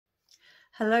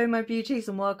Hello my beauties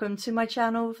and welcome to my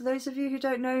channel. For those of you who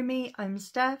don't know me, I'm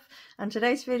Steph and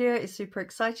today's video is super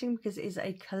exciting because it is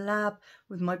a collab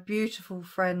with my beautiful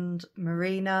friend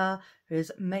Marina, who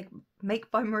is Make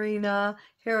by Marina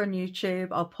here on YouTube.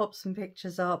 I'll pop some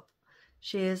pictures up.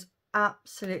 She is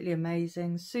absolutely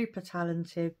amazing, super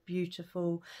talented,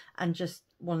 beautiful, and just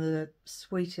one of the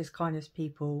sweetest, kindest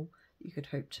people you could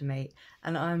hope to meet.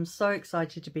 And I'm so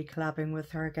excited to be collabing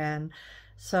with her again.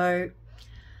 So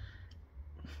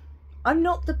I'm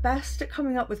not the best at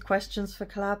coming up with questions for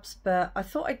collabs, but I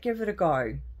thought I'd give it a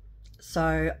go.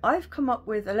 So I've come up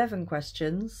with 11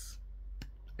 questions.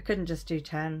 I couldn't just do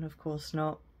 10, of course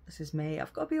not. This is me,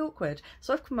 I've got to be awkward.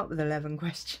 So I've come up with 11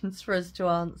 questions for us to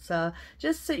answer,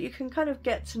 just so you can kind of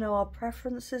get to know our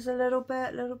preferences a little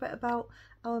bit about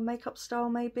our makeup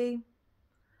style maybe.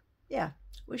 Yeah,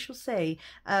 we shall see.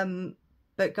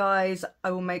 But guys, I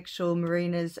will make sure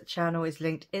Marina's channel is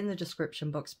linked in the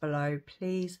description box below.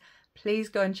 Please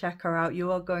go and check her out.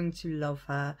 You are going to love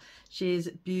her. She is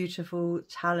beautiful,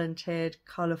 talented,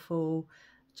 colourful,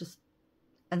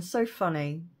 and so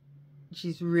funny.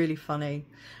 She's really funny.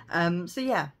 So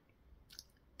yeah,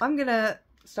 I'm gonna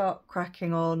start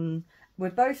cracking on. We're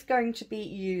both going to be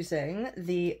using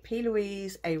the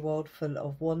P.Louise A World Full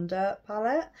of Wonder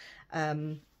palette.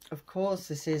 Of course,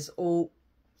 this is all,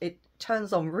 it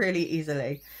turns on really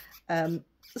easily.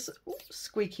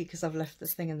 Squeaky because I've left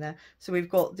this thing in there. So we've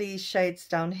got these shades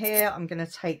down here. I'm going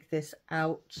to take this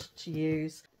out to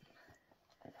use,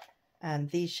 and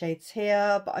these shades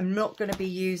here, but I'm not going to be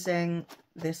using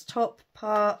this top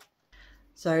part.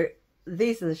 So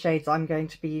these are the shades I'm going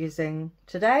to be using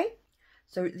today.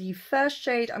 So the first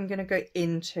shade I'm going to go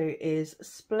into is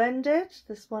Splendid,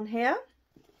 this one here.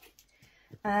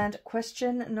 And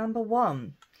question number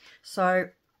 1. So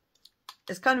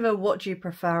it's kind of a what do you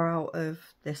prefer out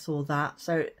of this or that.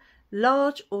 So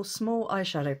large or small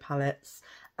eyeshadow palettes.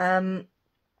 I've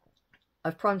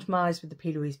primed my eyes with the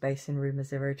P.Louise base in Room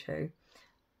 02.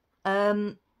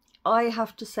 I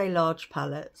have to say large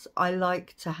palettes. I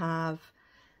like to have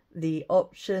the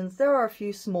options. There are a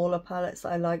few smaller palettes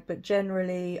I like, but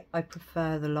generally I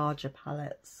prefer the larger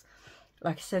palettes.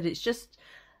 Like I said, it's just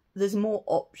there's more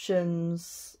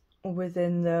options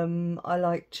within them. I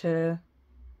like to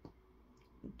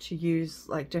use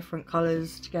like different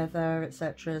colors together,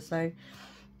 etc. So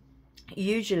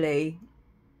usually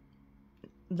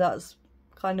that's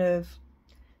kind of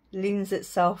leans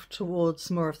itself towards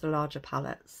more of the larger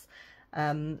palettes.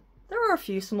 There are a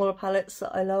few smaller palettes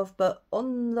that I love, but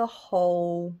on the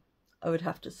whole I would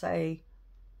have to say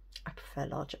I prefer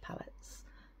larger palettes.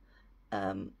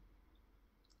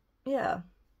 Yeah,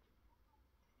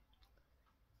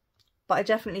 but I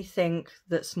definitely think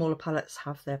that smaller palettes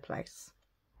have their place.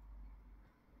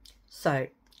 So,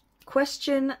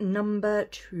 question number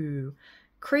 2.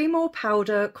 Cream or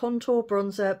powder, contour,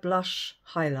 bronzer, blush,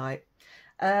 highlight.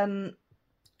 I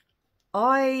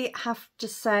have to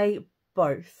say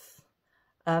both.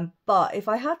 But if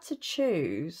I had to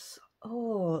choose, I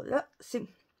don't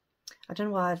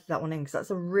know why I had that one in, because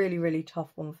that's a really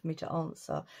tough one for me to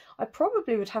answer. I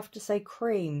probably would have to say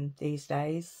cream these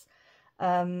days.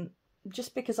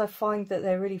 Just because I find that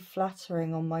they're really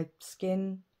flattering on my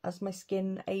skin as my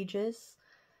skin ages.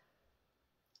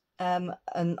 And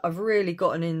I've really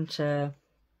gotten into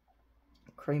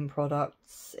cream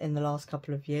products in the last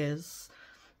couple of years,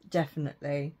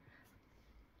 definitely.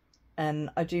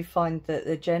 And I do find that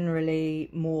they're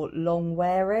generally more long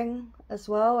wearing as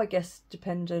well, I guess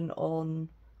dependent on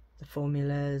the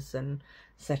formulas and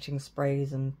setting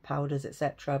sprays and powders,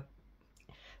 etc.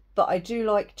 But I do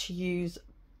like to use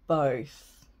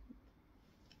both.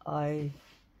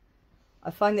 I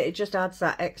find that it just adds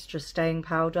that extra staying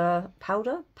power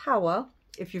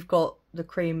if you've got the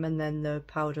cream and then the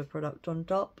powder product on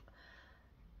top.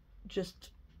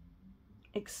 Just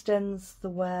extends the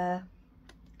wear.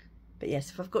 But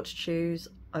yes, if I've got to choose,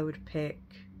 I would pick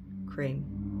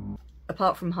cream.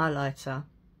 Apart from highlighter.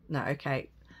 No,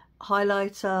 okay.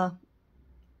 Highlighter,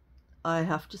 I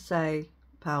have to say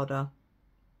powder.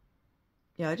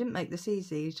 Yeah, I didn't make this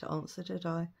easy to answer, did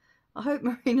I? I hope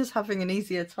Marina's having an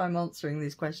easier time answering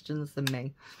these questions than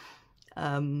me.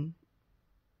 But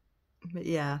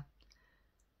yeah,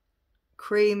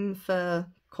 cream for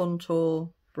contour,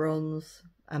 bronze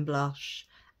and blush,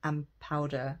 and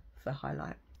powder for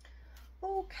highlight.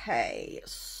 Okay,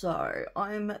 so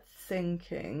I'm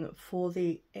thinking for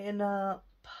the inner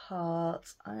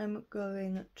part, I'm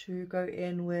going to go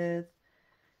in with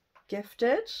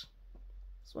Gifted,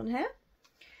 this one here.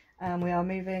 And we are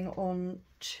moving on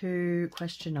to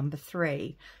question number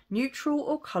 3. Neutral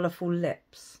or colourful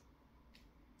lips?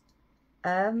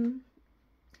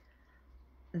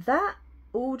 That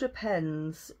all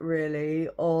depends really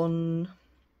on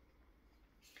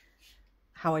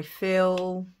how I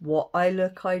feel, what eye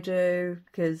look I do,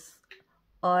 because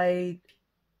I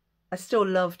still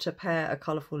love to pair a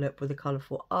colourful lip with a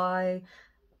colourful eye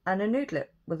and a nude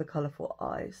lip with a colourful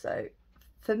eye. So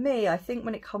for me, I think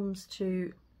when it comes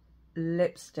to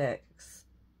lipsticks,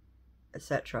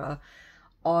 etc.,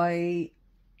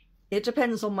 it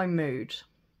depends on my mood.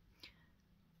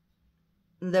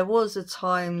 There was a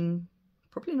time,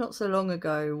 probably not so long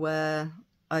ago, where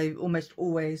I almost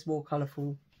always wore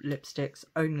colourful lipsticks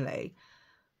only,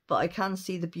 but I can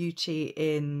see the beauty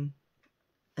in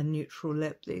a neutral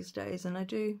lip these days, and I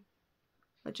do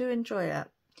enjoy it.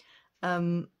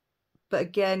 But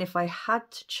again, if I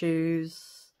had to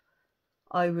choose,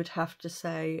 I would have to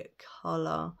say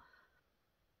colour.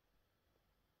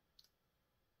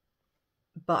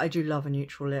 But I do love a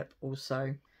neutral lip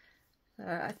also.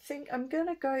 I think I'm going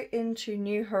to go into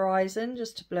New Horizon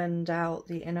just to blend out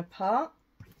the inner part.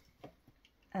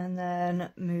 And then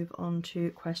move on to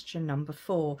question number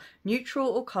 4. Neutral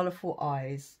or colourful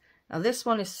eyes? Now this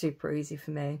one is super easy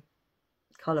for me.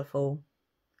 Colourful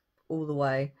all the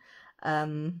way.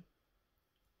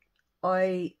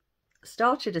 I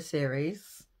started a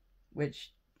series,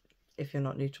 which if you're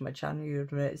not new to my channel, you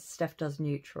would know it's Steph Does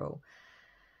Neutral.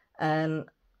 And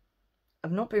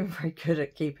I've not been very good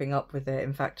at keeping up with it.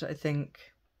 In fact, I think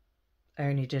I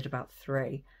only did about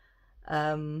 3.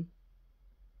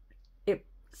 It's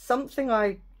something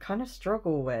I kind of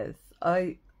struggle with.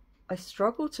 I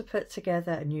struggle to put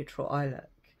together a neutral eye look,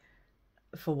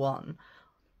 for one.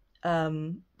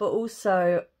 But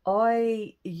also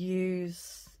I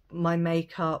use my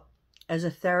makeup as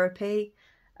a therapy,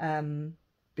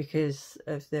 because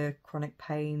of the chronic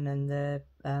pain and the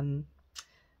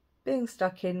being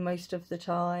stuck in most of the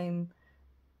time,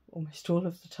 almost all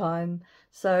of the time.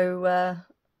 So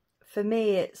for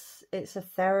me it's a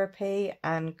therapy,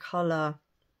 and colour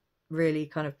really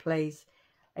kind of plays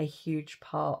a huge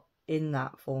part in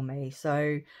that for me.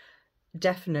 So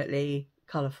definitely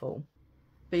colourful.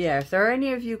 But yeah, if there are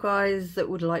any of you guys that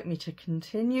would like me to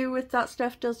continue with that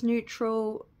Steph Does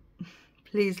Neutral,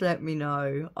 please let me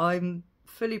know. I'm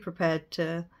fully prepared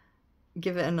to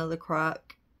give it another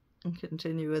crack and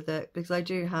continue with it, because I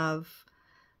do have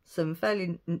some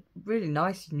really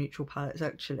nice neutral palettes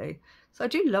actually. So I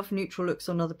do love neutral looks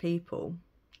on other people.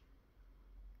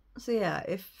 So yeah,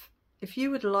 if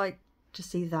you would like to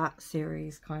see that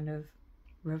series kind of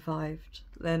revived,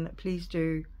 then please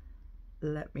do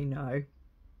let me know,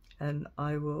 and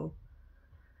I will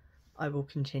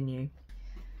continue.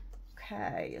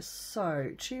 Okay, so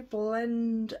to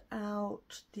blend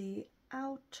out the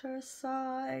outer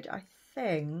side, I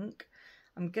think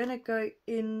I'm gonna go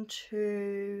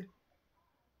into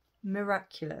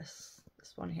Miraculous,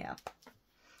 this one here.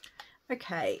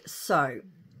 Okay, so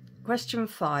question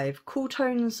 5, cool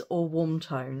tones or warm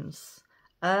tones?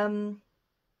 I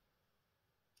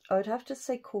would have to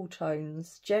say cool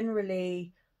tones.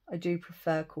 Generally I do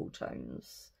prefer cool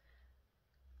tones,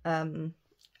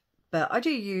 but I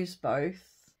do use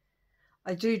both.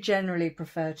 I do generally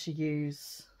prefer to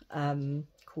use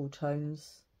cool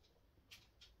tones.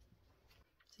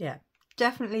 Yeah,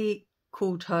 definitely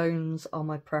cool tones are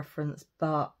my preference,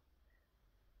 but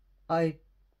I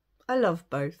love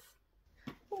both.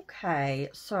 Okay,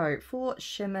 so for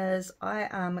shimmers,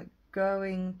 I'm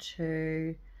going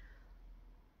to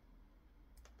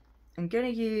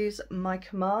use my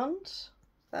Command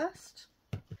first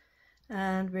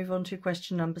and move on to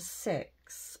question number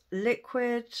 6.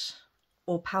 Liquid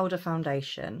or powder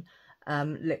foundation?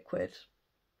 Liquid.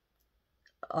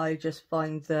 I just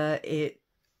find that it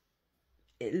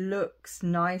looks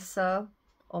nicer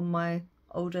on my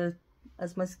older,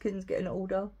 as my skin's getting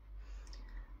older.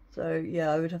 So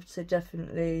yeah, I would have to say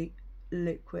definitely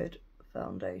liquid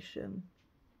foundation.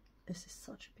 This is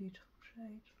such a beautiful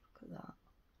shade. Look at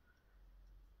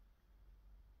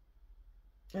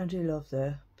that. I do love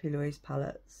the P.Louise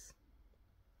palettes.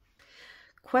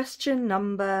 Question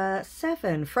number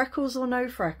 7, freckles or no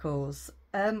freckles?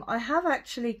 I have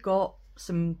actually got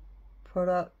some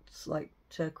products like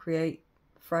to create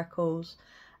freckles.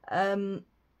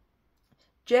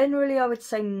 Generally I would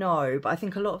say no, but I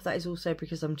think a lot of that is also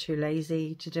because I'm too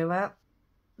lazy to do it.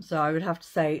 So I would have to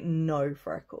say no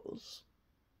freckles.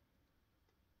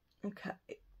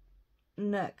 Okay,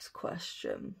 next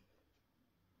question.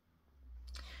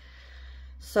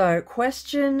 So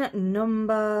question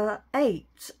number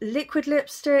 8, liquid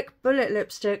lipstick, bullet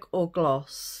lipstick or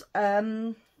gloss?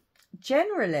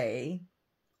 Generally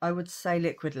I would say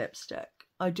liquid lipstick.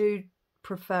 I do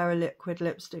prefer a liquid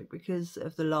lipstick because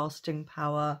of the lasting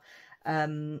power.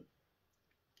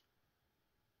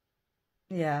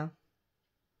 yeah,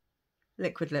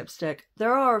 liquid lipstick.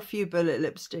 There are a few bullet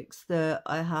lipsticks that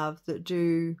I have that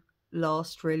do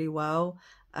last really well.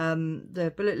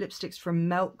 The bullet lipsticks from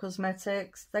Melt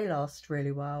Cosmetics, they last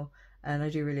really well and I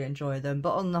do really enjoy them,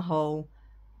 but on the whole,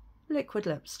 liquid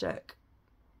lipstick.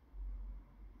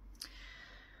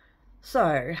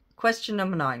 So, question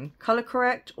number 9, colour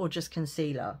correct or just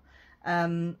concealer?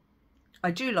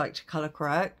 I do like to colour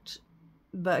correct,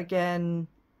 but again,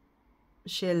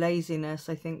 sheer laziness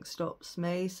I think stops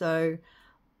me, so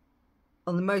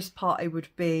on the most part it would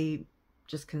be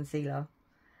just concealer,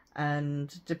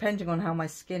 and depending on how my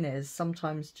skin is,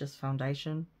 sometimes just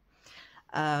foundation,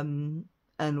 and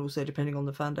also depending on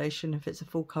the foundation, if it's a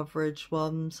full coverage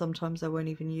one, sometimes I won't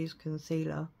even use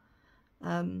concealer.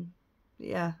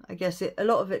 Yeah, I guess a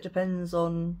lot of it depends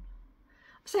on,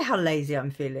 say, how lazy I'm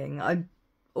feeling. I'm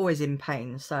always in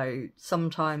pain, so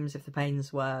sometimes if the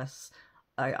pain's worse,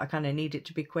 I kind of need it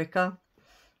to be quicker.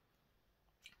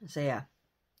 So yeah,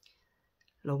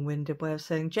 long-winded way of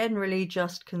saying generally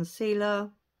just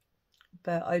concealer,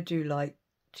 but I do like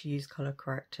to use colour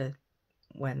corrector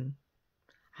when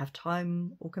I have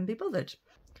time or can be bothered.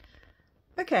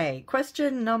 Okay,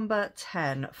 question number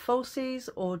 10, falsies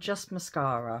or just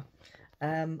mascara?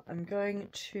 I'm going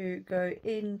to go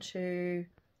into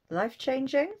Life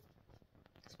Changing,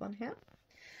 this one here.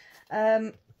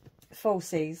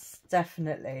 Falsies,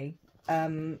 definitely.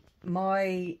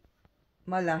 My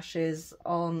lashes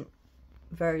aren't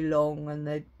very long and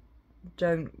they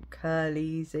don't curl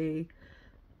easy,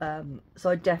 so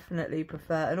I definitely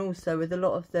prefer, and also with a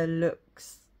lot of the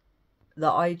looks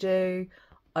that I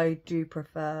do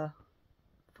prefer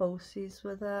falsies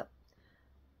with it.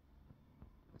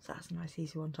 So that's a nice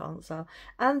easy one to answer.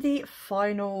 And the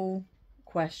final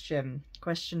question,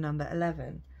 question number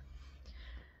 11.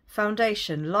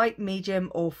 Foundation, light,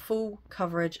 medium or full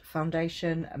coverage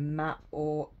foundation, matte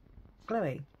or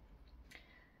glowy?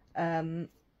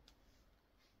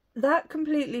 That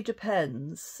completely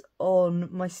depends on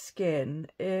my skin.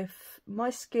 If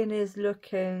my skin is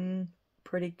looking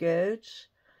pretty good,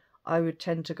 I would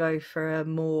tend to go for a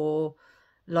more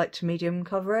light to medium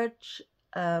coverage.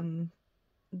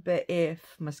 But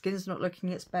if my skin's not looking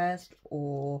its best,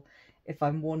 or if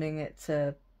I'm wanting it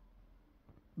to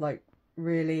like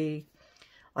really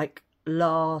like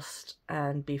last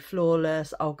and be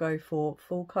flawless, I'll go for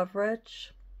full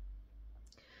coverage.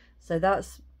 So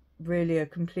that's really a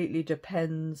completely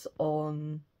depends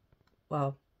on,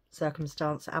 well,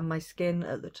 circumstance and my skin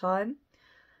at the time.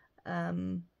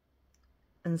 And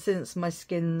since my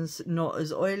skin's not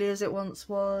as oily as it once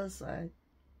was,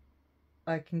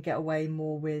 I can get away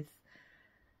more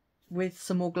with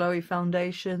some more glowy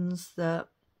foundations. That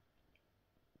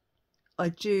I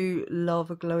do love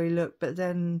a glowy look, but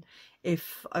then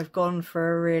if I've gone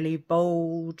for a really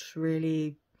bold,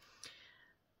 really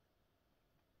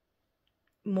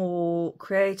more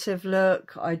creative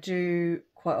look, I do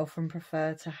quite often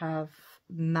prefer to have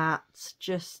matte.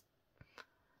 Just,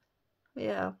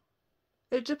 yeah,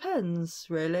 it depends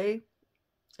really.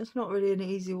 It's not really an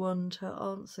easy one to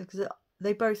answer because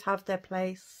they both have their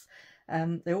place.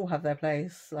 They all have their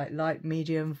place, like light,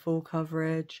 medium, full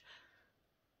coverage,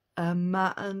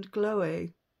 matte and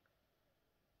glowy.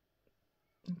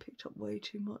 I picked up way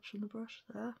too much on the brush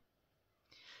there.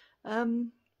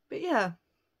 But yeah,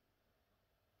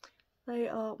 they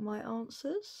are my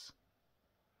answers.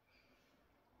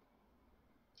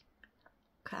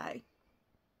 Okay.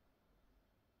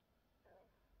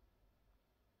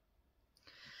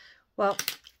 Well,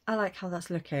 I like how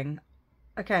that's looking.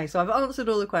 Okay, so I've answered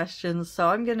all the questions, so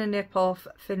I'm going to nip off,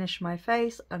 finish my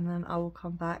face, and then I will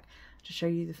come back to show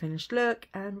you the finished look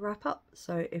and wrap up.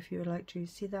 So if you would like to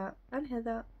see that and hear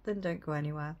that, then don't go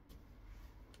anywhere.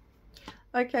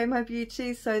 Okay, my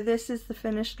beauties, so this is the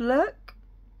finished look.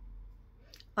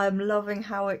 I'm loving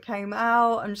how it came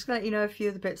out. I'm just going to let you know a few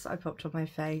of the bits that I popped on my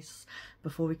face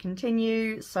before we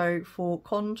continue. So for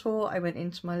contour, I went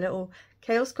into my little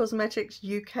Chaos Cosmetics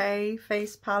UK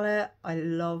face palette. I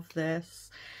love this,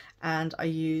 and I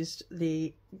used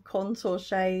the contour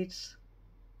shade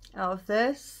out of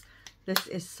this. This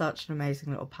is such an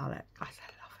amazing little palette, guys.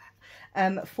 I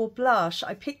love it. For blush,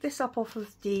 I picked this up off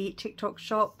of the TikTok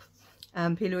shop,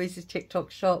 P.Louise's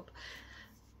TikTok shop.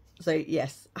 So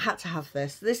yes, I had to have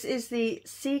this. This is the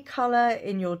See Colour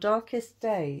in Your Darkest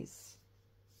Days.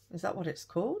 Is that what it's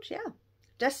called? Yeah.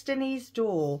 Destiny's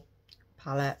Door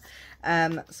palette.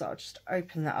 So I'll just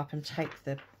open that up and take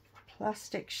the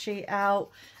plastic sheet out.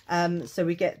 So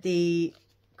we get the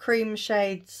cream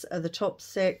shades are the top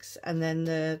 6, and then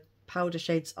the powder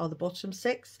shades are the bottom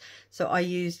 6. So I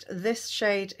used this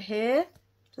shade here.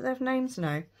 Do they have names?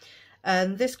 No.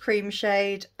 and this cream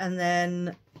shade, and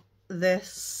then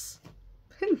this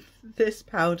this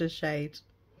powder shade,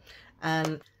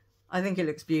 and I think it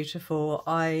looks beautiful.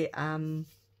 I am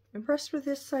impressed with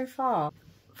this so far.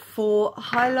 For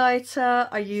highlighter,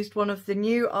 I used one of the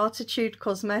new Artitude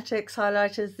Cosmetics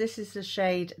highlighters. This is the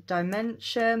shade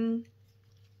Dimension,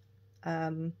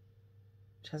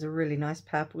 which has a really nice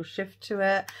purple shift to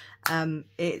it.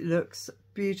 It looks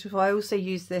beautiful. I also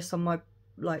use this on my,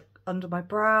 like, under my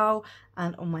brow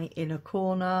and on my inner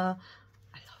corner.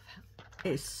 I love it.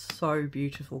 It's so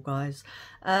beautiful, guys.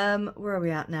 Where are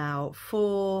we at now?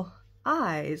 For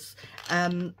eyes,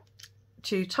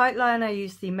 to tight line, I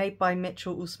use the Made by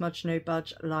Mitchell All Smudge No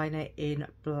Budge liner in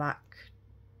black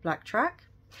track,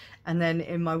 and then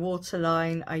in my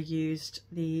waterline I used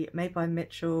the Made by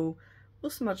Mitchell All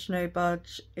Smudge No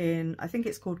Budge in, I think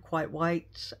it's called Quite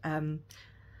White,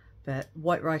 but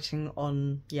white writing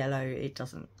on yellow, it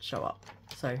doesn't show up,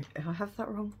 so if I have that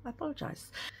wrong, I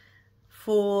apologise.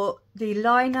 For the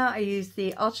liner, I use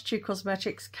the Artitude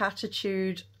Cosmetics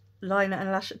Catitude liner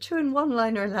and lash, 2-in-1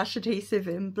 liner and lash adhesive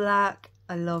in black.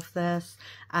 I love this,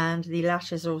 and the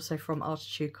lashes are also from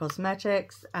Artitude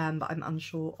Cosmetics, but I'm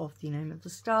unsure of the name of the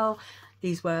style.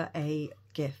 These were a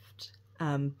gift,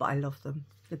 but I love them.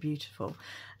 They're beautiful.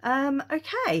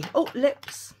 Okay. Oh,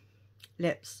 lips.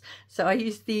 So I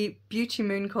used the Beauty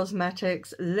Moon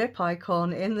Cosmetics Lip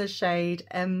Icon in the shade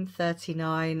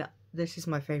M39. This is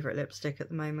my favourite lipstick at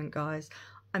the moment, guys.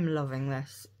 I'm loving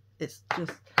this. It's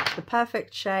just the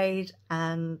perfect shade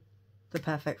and the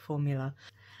perfect formula.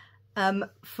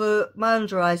 For my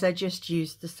under eyes, I just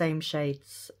used the same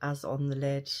shades as on the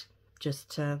lid,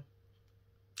 just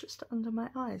under my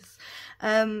eyes.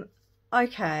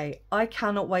 Okay, I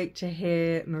cannot wait to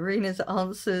hear Marina's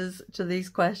answers to these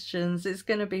questions. It's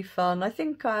going to be fun. I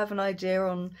think I have an idea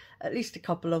on at least a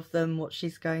couple of them, what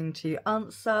she's going to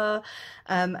answer.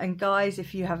 And guys,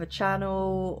 if you have a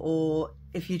channel, or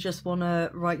if you just want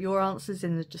to write your answers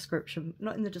in the description,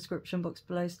 not in the description box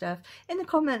below, Steph, in the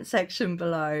comment section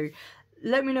below,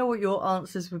 let me know what your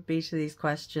answers would be to these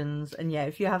questions. And yeah,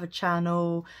 if you have a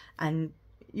channel and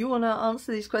you want to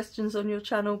answer these questions on your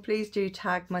channel, please do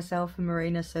tag myself and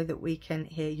Marina so that we can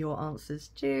hear your answers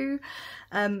too.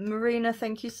 Marina,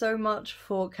 thank you so much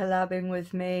for collabing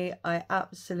with me. I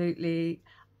absolutely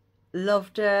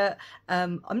loved it.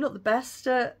 I'm not the best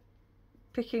at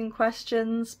picking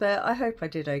questions, but I hope I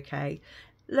did okay.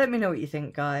 Let me know what you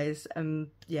think, guys.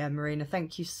 Yeah, Marina,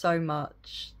 thank you so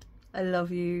much. I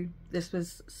love you. This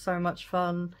was so much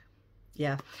fun.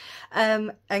 Yeah.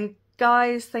 And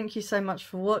guys, thank you so much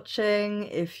for watching.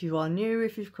 If you are new,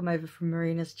 if you've come over from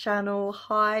Marina's channel,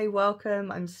 hi,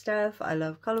 welcome. I'm Steph. I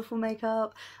love colourful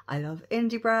makeup. I love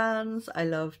indie brands. I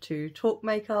love to talk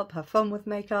makeup, have fun with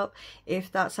makeup.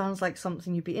 If that sounds like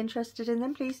something you'd be interested in,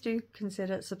 then please do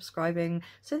consider subscribing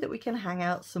so that we can hang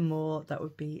out some more. That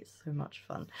would be so much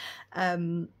fun.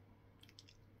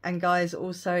 And guys,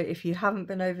 also, if you haven't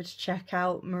been over to check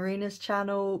out Marina's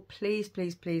channel, please,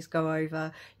 please, please go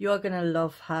over. You are going to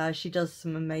love her. She does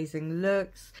some amazing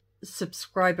looks,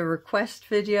 subscriber request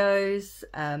videos.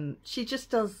 She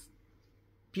just does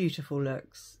beautiful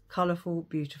looks, colourful,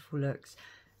 beautiful looks,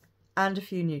 and a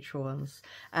few neutral ones.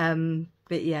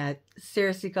 But yeah,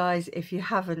 seriously, guys, if you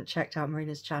haven't checked out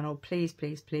Marina's channel, please,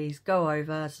 please, please go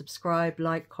over, subscribe,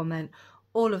 like, comment,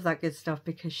 all of that good stuff,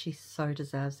 because she so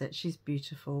deserves it. She's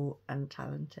beautiful and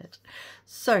talented.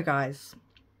 So guys,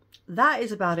 that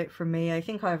is about it from me. I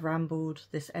think I've rambled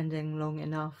this ending long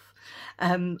enough.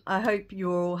 I hope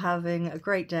you're all having a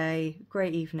great day,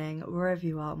 great evening, wherever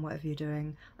you are and whatever you're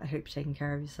doing. I hope you're taking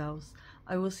care of yourselves.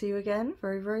 I will see you again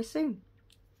very, very soon.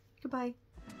 Goodbye.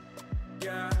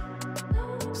 Yeah,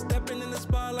 stepping in the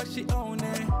spot like she own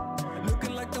it,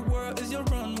 looking like the world is your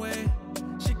runway.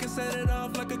 She can set it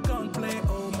off like a gunplay,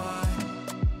 oh my.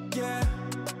 Yeah,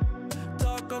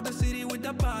 talk of the city with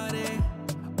that body,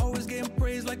 always getting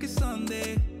praised like it's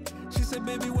Sunday. She said,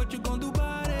 baby, what you gonna do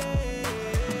about it?